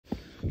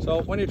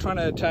So when you're trying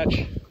to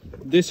attach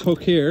this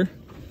hook here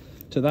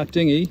to that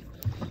dinghy,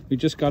 we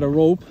just got a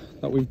rope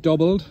that we've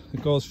doubled.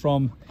 It goes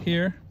from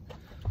here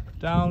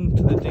down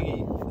to the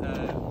dinghy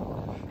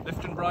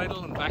lift and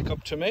bridle and back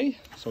up to me.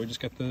 So we just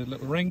get the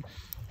little ring,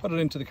 put it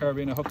into the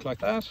carabiner hook like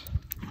that,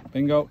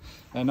 bingo.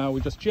 And now we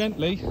just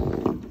gently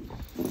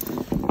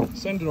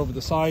send it over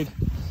the side,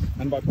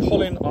 and by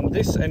pulling on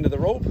this end of the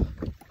rope,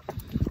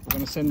 we're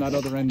going to send that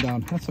other end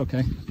down. That's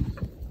okay.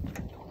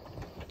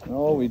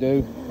 All we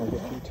do, I'll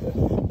get you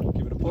to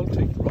give it a pull,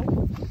 take the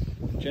rope,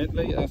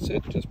 gently, that's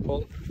it, just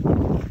pull,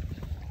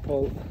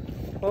 pull,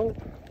 pull.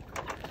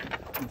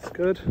 That's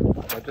good.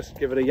 I'll just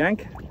give it a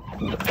yank,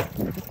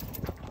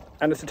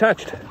 and it's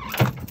attached.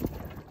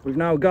 We've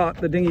now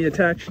got the dinghy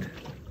attached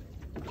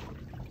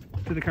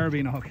to the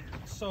carabiner hook.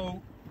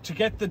 So to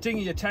get the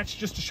dinghy attached,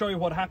 just to show you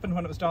what happened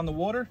when it was down the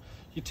water,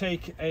 you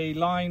take a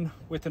line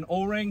with an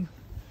O-ring,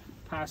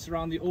 pass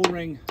around the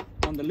O-ring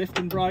on the lift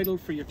and bridle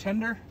for your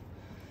tender.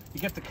 You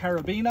get the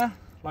carabiner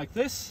like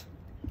this,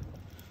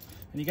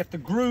 and you get the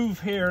groove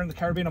here in the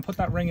carabiner, put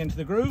that ring into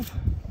the groove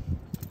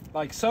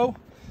like so,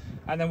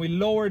 and then we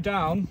lower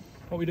down.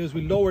 What we do is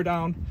we lower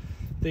down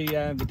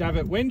the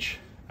davit winch,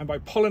 and by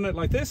pulling it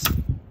like this,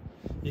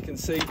 you can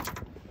see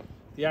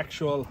the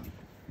actual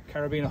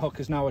carabiner hook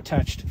is now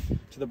attached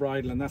to the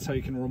bridle, and that's how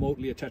you can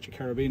remotely attach a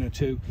carabiner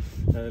to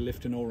a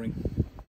lift and O-ring.